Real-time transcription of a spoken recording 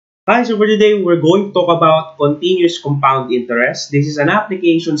Hi, so for today, we're going to talk about continuous compound interest. This is an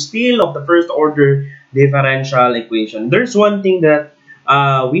application still of the first order differential equation. There's one thing that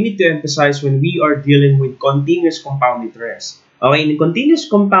we need to emphasize when we are dealing with continuous compound interest. Okay, in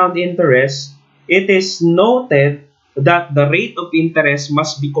continuous compound interest, it is noted that the rate of interest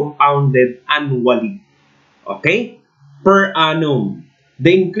must be compounded annually. Okay, per annum.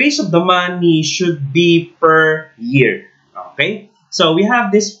 The increase of the money should be per year. Okay. So we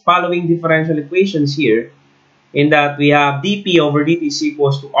have this following differential equations here, in that we have dp over dt is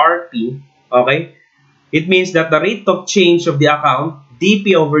equals to rp. Okay, it means that the rate of change of the account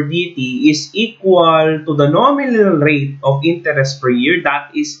dp over dt is equal to the nominal rate of interest per year,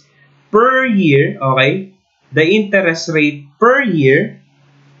 that is per year. Okay, the interest rate per year,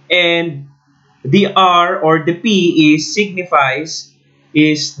 and the r or the p signifies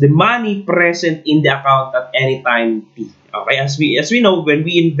the money present in the account at any time t. Okay, as we know, when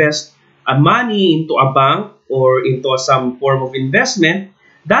we invest money into a bank or into some form of investment,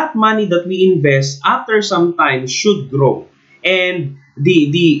 that money that we invest after some time should grow, and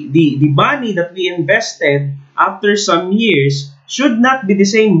the money that we invested after some years should not be the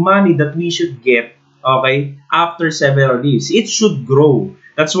same money that we should get, okay, after several years. It should grow.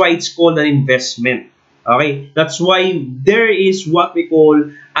 That's why it's called an investment. Okay, that's why there is what we call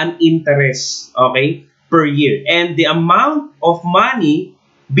an interest, okay, per year, and the amount of money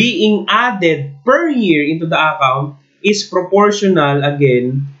being added per year into the account is proportional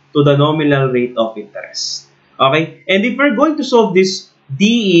again to the nominal rate of interest. Okay, and if we're going to solve this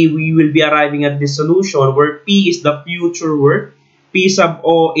DE, we will be arriving at this solution where P is the future worth, P sub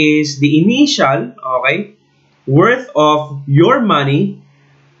O is the initial, okay, worth of your money,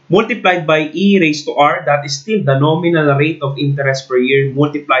 multiplied by e raised to r, that is still the nominal rate of interest per year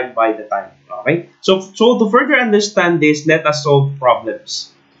multiplied by the time. Okay, so to further understand this, let us solve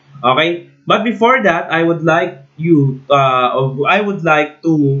problems. Okay, but before that, I would like to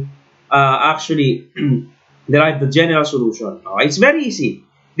actually derive the general solution. Okay, it's very easy.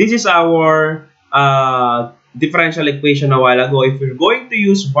 This is our differential equation a while ago. If we're going to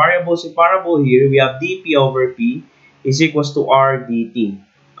use variable separable here, we have dp over p is equals to r dt.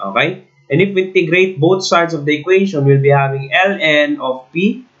 Okay, and if we integrate both sides of the equation, we'll be having ln of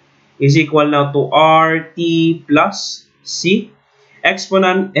p is equal now to rt plus c.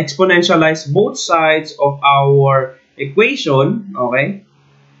 Exponentialize both sides of our equation. Okay,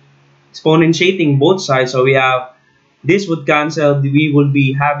 exponentiating both sides, so we have this would cancel. We will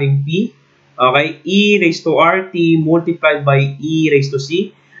be having p, okay, e raised to rt multiplied by e raised to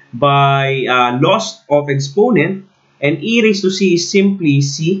c by loss of exponent. And e raised to c is simply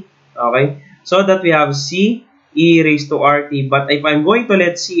c, okay? So that we have c e raised to rt. But if I'm going to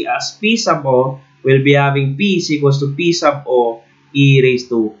let c as p sub o, we'll be having p is equals to p sub o e raised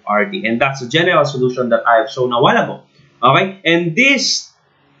to rt. And that's the general solution that I have shown a while ago. Okay? And this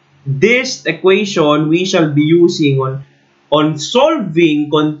equation we shall be using on solving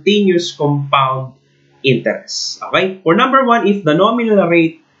continuous compound interest. Okay? For number one, if the nominal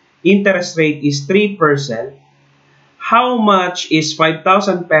interest rate is 3%, how much is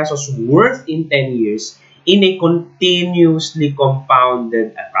 5,000 pesos worth in 10 years in a continuously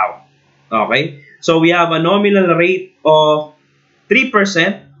compounded account? Okay, so we have a nominal rate of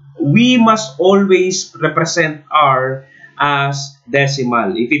 3%. We must always represent R as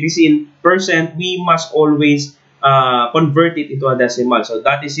decimal. If it is in percent, we must always convert it into a decimal. So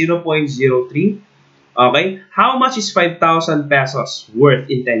that is 0.03. Okay, how much is 5,000 pesos worth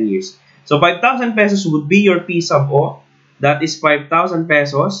in 10 years? So 5,000 pesos would be your P sub O. That is 5,000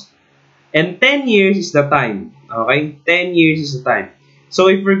 pesos. And 10 years is the time. Okay? 10 years is the time. So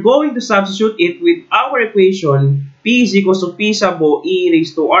if we're going to substitute it with our equation, P is equals to P sub O e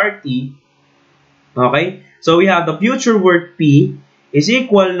raised to RT. Okay? So we have the future worth P is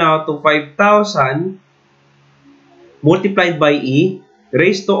equal now to 5,000 multiplied by E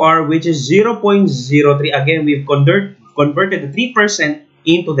raised to R, which is 0.03. Again, we've converted the 3%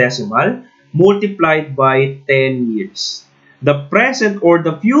 into decimal, multiplied by 10 years. The present or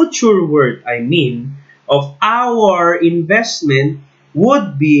the future worth, I mean, of our investment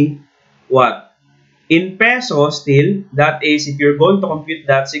would be what? In pesos still, that is, if you're going to compute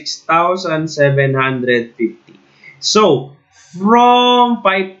that, 6,750. So, from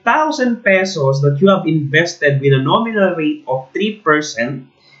 5,000 pesos that you have invested with a nominal rate of 3%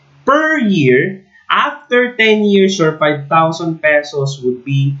 per year, after 10 years, your 5,000 pesos would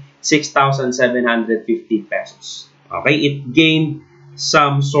be 6,750 pesos. Okay, it gained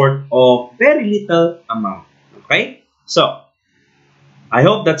some sort of very little amount. Okay, so I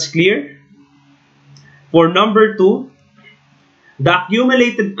hope that's clear. For number 2, the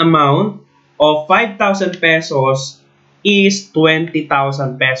accumulated amount of 5,000 pesos is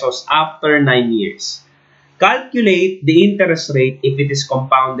 20,000 pesos after 9 years. Calculate the interest rate if it is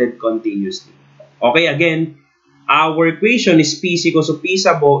compounded continuously. Okay, again, our equation is P is equals to P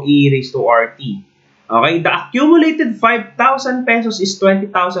sub O E raised to RT. Okay, the accumulated 5,000 pesos is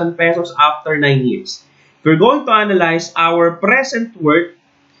 20,000 pesos after 9 years. If we're going to analyze, our present worth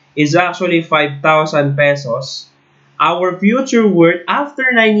is actually 5,000 pesos. Our future worth after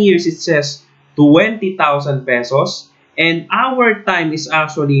 9 years, it says 20,000 pesos. And our time is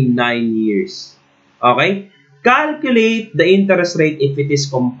actually 9 years. Okay? Calculate the interest rate if it is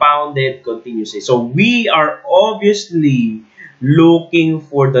compounded continuously. So we are obviously looking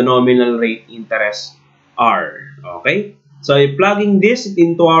for the nominal rate interest R. Okay? So plugging this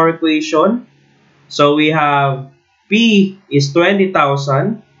into our equation. So we have P is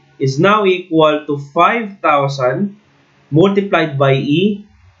 20,000 is now equal to 5,000 multiplied by E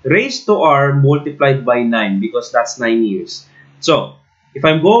raised to R multiplied by 9 because that's 9 years. So if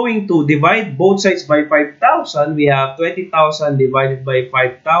I'm going to divide both sides by 5,000, we have 20,000 divided by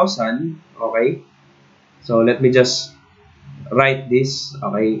 5,000. Okay. So let me just write this.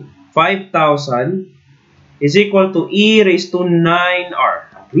 Okay. 5,000 is equal to E raised to 9R.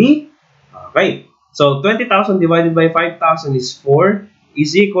 Agree? Okay. So 20,000 divided by 5,000 is 4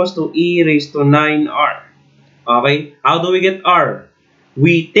 is equals to E raised to 9R. Okay. How do we get R?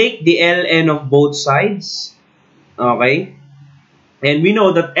 We take the ln of both sides. Okay. And we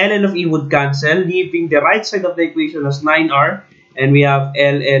know that ln of E would cancel, leaving the right side of the equation as 9R. And we have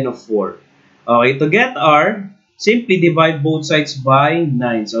ln of 4. Okay. To get R, simply divide both sides by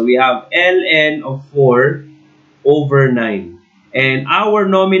 9. So we have ln of 4 over 9. And our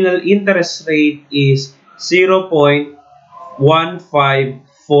nominal interest rate is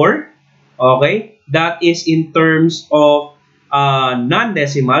 0.154. Okay. That is in terms of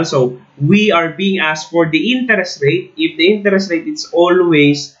non-decimal. So we are being asked for the interest rate. If the interest rate is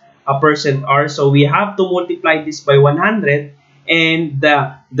always a percent R, so we have to multiply this by 100, and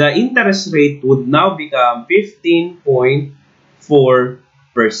the interest rate would now become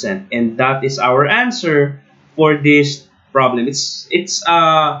 15.4%. And that is our answer for this problem. It's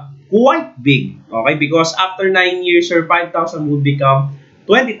quite big, okay? Because after 9 years, your 5,000 would become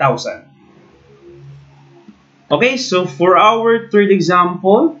 20,000. Okay, so for our third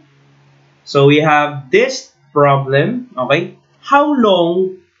example, so we have this problem, okay? How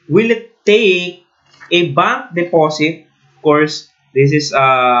long will it take a bank deposit? Of course, this is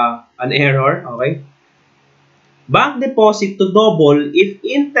an error, okay? Bank deposit to double if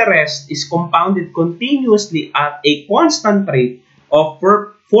interest is compounded continuously at a constant rate of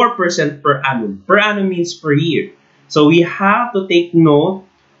 4% per annum. Per annum means per year. So we have to take note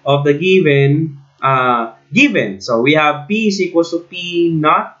of the given. So we have P is equals to P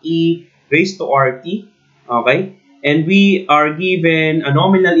not E raised to RT. Okay. And we are given a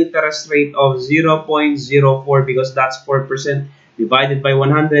nominal interest rate of 0.04 because that's 4% divided by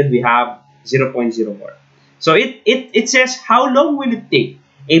 100. We have 0.04. So it says how long will it take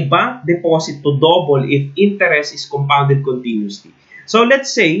a bank deposit to double if interest is compounded continuously. So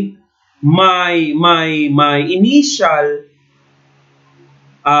let's say my initial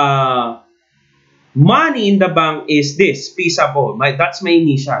money in the bank is this, P sub O. That's my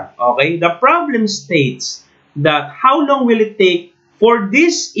initial. Okay? The problem states that how long will it take for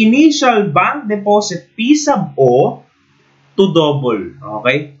this initial bank deposit P sub O to double.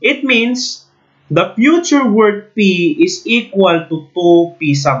 Okay? It means the future worth P is equal to 2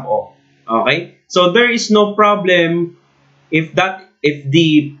 P sub O. Okay? So there is no problem if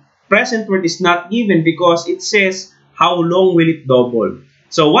the present worth is not given because it says how long will it double.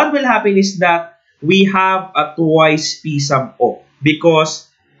 So what will happen is that we have a twice P sub O because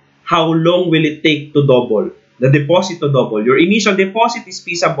how long will it take to double? The deposit to double. Your initial deposit is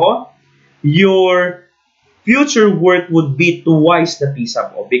P sub O. Your future worth would be twice the P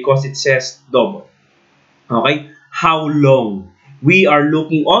sub O because it says double. Okay? How long? We are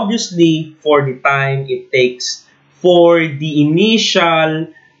looking obviously for the time it takes for the initial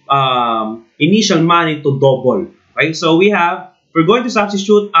money to double. Okay? So we're going to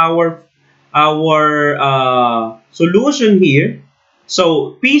substitute our solution here.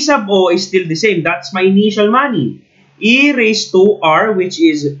 So P sub O is still the same. That's my initial money. E raised to R, which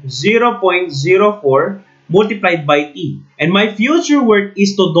is 0.04 multiplied by T. And my future worth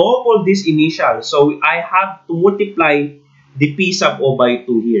is to double this initial. So I have to multiply the P sub O by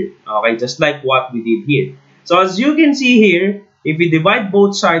 2 here. Okay, just like what we did here. So as you can see here, if we divide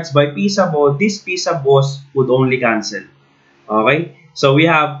both sides by P sub O, this P sub O's would only cancel. Okay, so we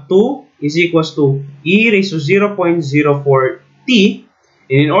have 2 is equals to E raised to 0.04 T t.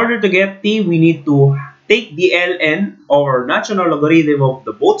 And in order to get t, we need to take the ln, or natural logarithm of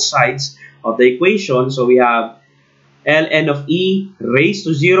the both sides of the equation. So we have ln of e raised to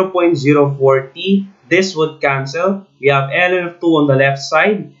 0.04t. This would cancel. We have ln of 2 on the left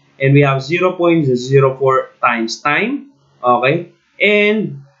side, and we have 0.04 times time. Okay,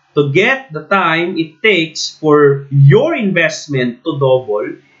 and to get the time it takes for your investment to double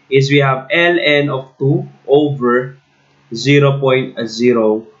is we have ln of 2 over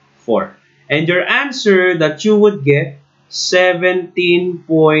 0.04. And your answer that you would get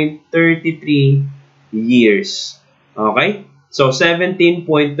 17.33 years. Okay? So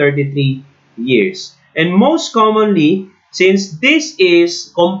 17.33 years. And most commonly, since this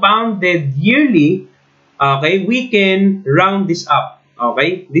is compounded yearly, okay, we can round this up.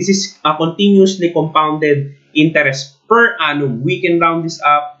 Okay? This is a continuously compounded interest per annum. We can round this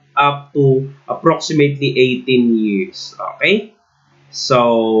up to approximately 18 years. Okay?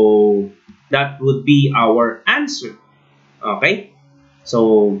 So that would be our answer. Okay?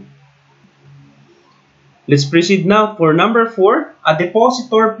 So let's proceed now for number 4. A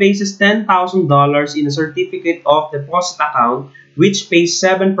depositor places $10,000 in a certificate of deposit account which pays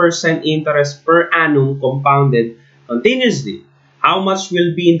 7% interest per annum compounded continuously. How much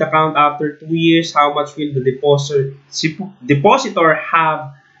will be in the account after 2 years? How much will the depositor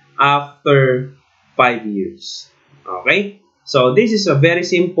have after 5 years? Okay? So this is a very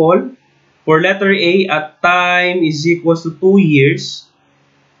simple. For letter A, at time is equals to 2 years.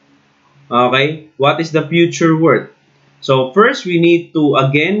 Okay, what is the future worth? So first, we need to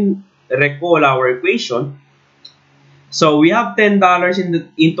again recall our equation. So we have $10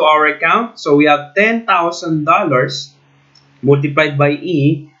 into our account. So we have $10,000 multiplied by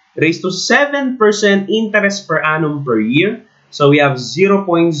E raised to 7% interest per annum per year. So we have 0.0,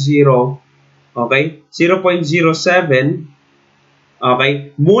 okay, 0.07,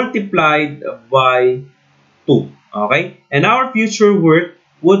 okay, multiplied by 2, okay, and our future worth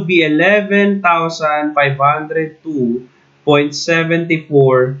would be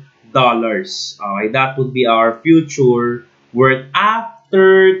 $11,502.74. Okay, that would be our future worth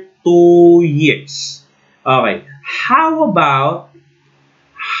after 2 years. Okay, how about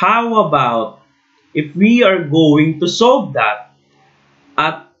if we are going to solve that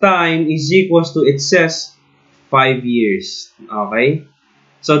at time is equals to, it says 5 years. Okay,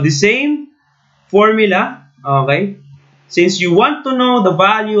 so the same formula. Okay, since you want to know the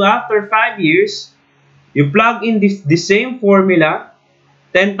value after 5 years, you plug in the same formula,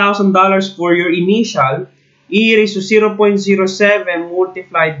 $10,000 for your initial, e raised to 0.07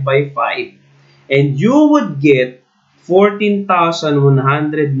 multiplied by 5, and you would get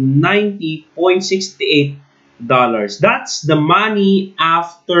 $14,190.68. That's the money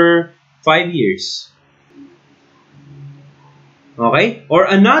after 5 years. Okay? Or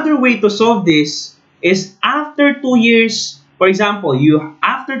another way to solve this is after 2 years, for example,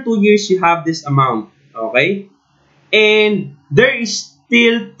 after 2 years you have this amount, okay? And there is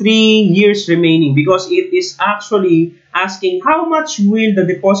still 3 years remaining because it is actually asking how much will the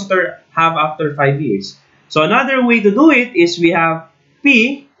depositor have after 5 years. So another way to do it is we have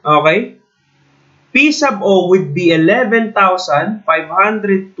P, okay? P sub O would be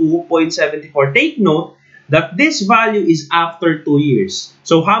 11,502.74. Take note that this value is after 2 years.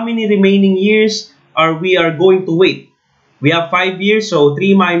 So how many remaining years are we going to wait? We have 5 years, so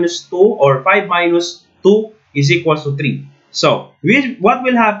 3 minus 2 or 5 minus 2 is equals to 3. So what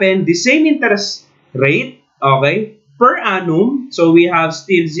will happen? The same interest rate, okay, per annum. So we have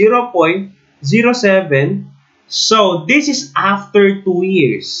still 0.07. So this is after 2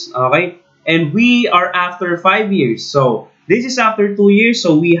 years, okay? And we are after 5 years. So this is after 2 years,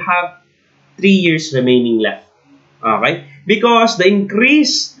 so we have 3 years remaining left, okay? Because the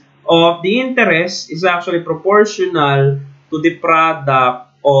increase of the interest is actually proportional to the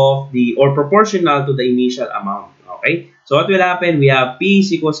product of the, or proportional to the initial amount, okay? So what will happen? We have P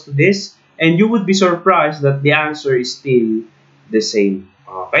is equals to this, and you would be surprised that the answer is still the same,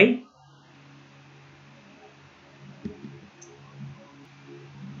 okay?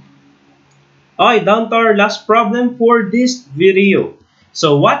 Okay, down to our last problem for this video.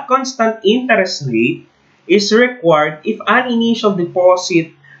 So what constant interest rate is required if an initial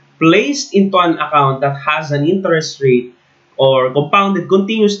deposit placed into an account that has an interest rate or compounded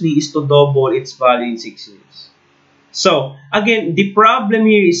continuously is to double its value in 6 years? So again, the problem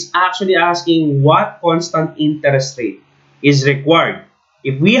here is actually asking what constant interest rate is required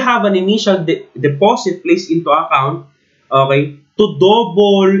if we have an initial deposit placed into account, okay, to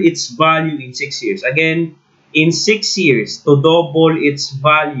double its value in 6 years. Again, in 6 years, to double its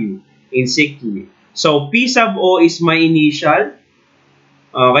value in 6 years. So P sub O is my initial,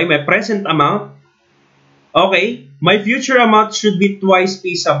 Okay, my present amount. Okay, my future amount should be twice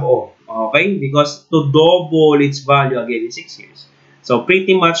P sub O. Okay, because to double its value again in 6 years. So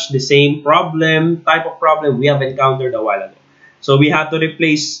pretty much the same type of problem we have encountered a while ago. So we have to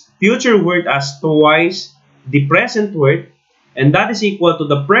replace future worth as twice the present worth, and that is equal to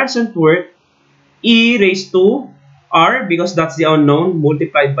the present worth e raised to r, because that's the unknown,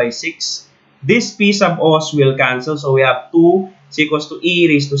 multiplied by 6. This P sub O's will cancel, so we have 2 is equals to e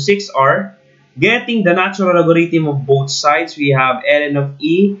raised to 6r. Getting the natural logarithm of both sides, we have ln of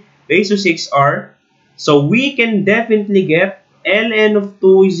e raised to 6r. So we can definitely get ln of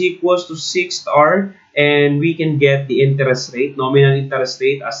 2 is equals to 6r, and we can get the interest rate, nominal interest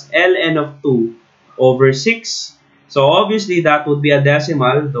rate, as ln of 2 over 6. So obviously that would be a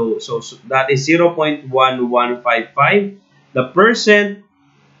decimal, though. So that is 0.1155. The percent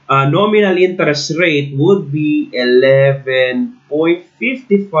nominal interest rate would be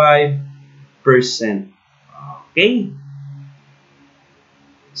 11.55%. Okay.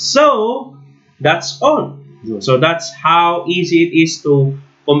 So that's all. So that's how easy it is to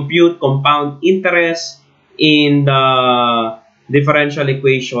compute compound interest in the differential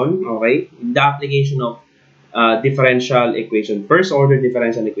equation. Okay, in the application of differential equation, first order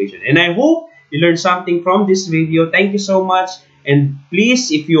differential equation. And I hope you learned something from this video. Thank you so much. And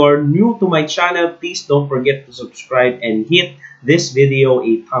please, if you are new to my channel, please don't forget to subscribe and hit this video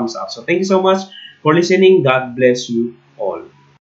a thumbs up. So thank you so much for listening. God bless you all.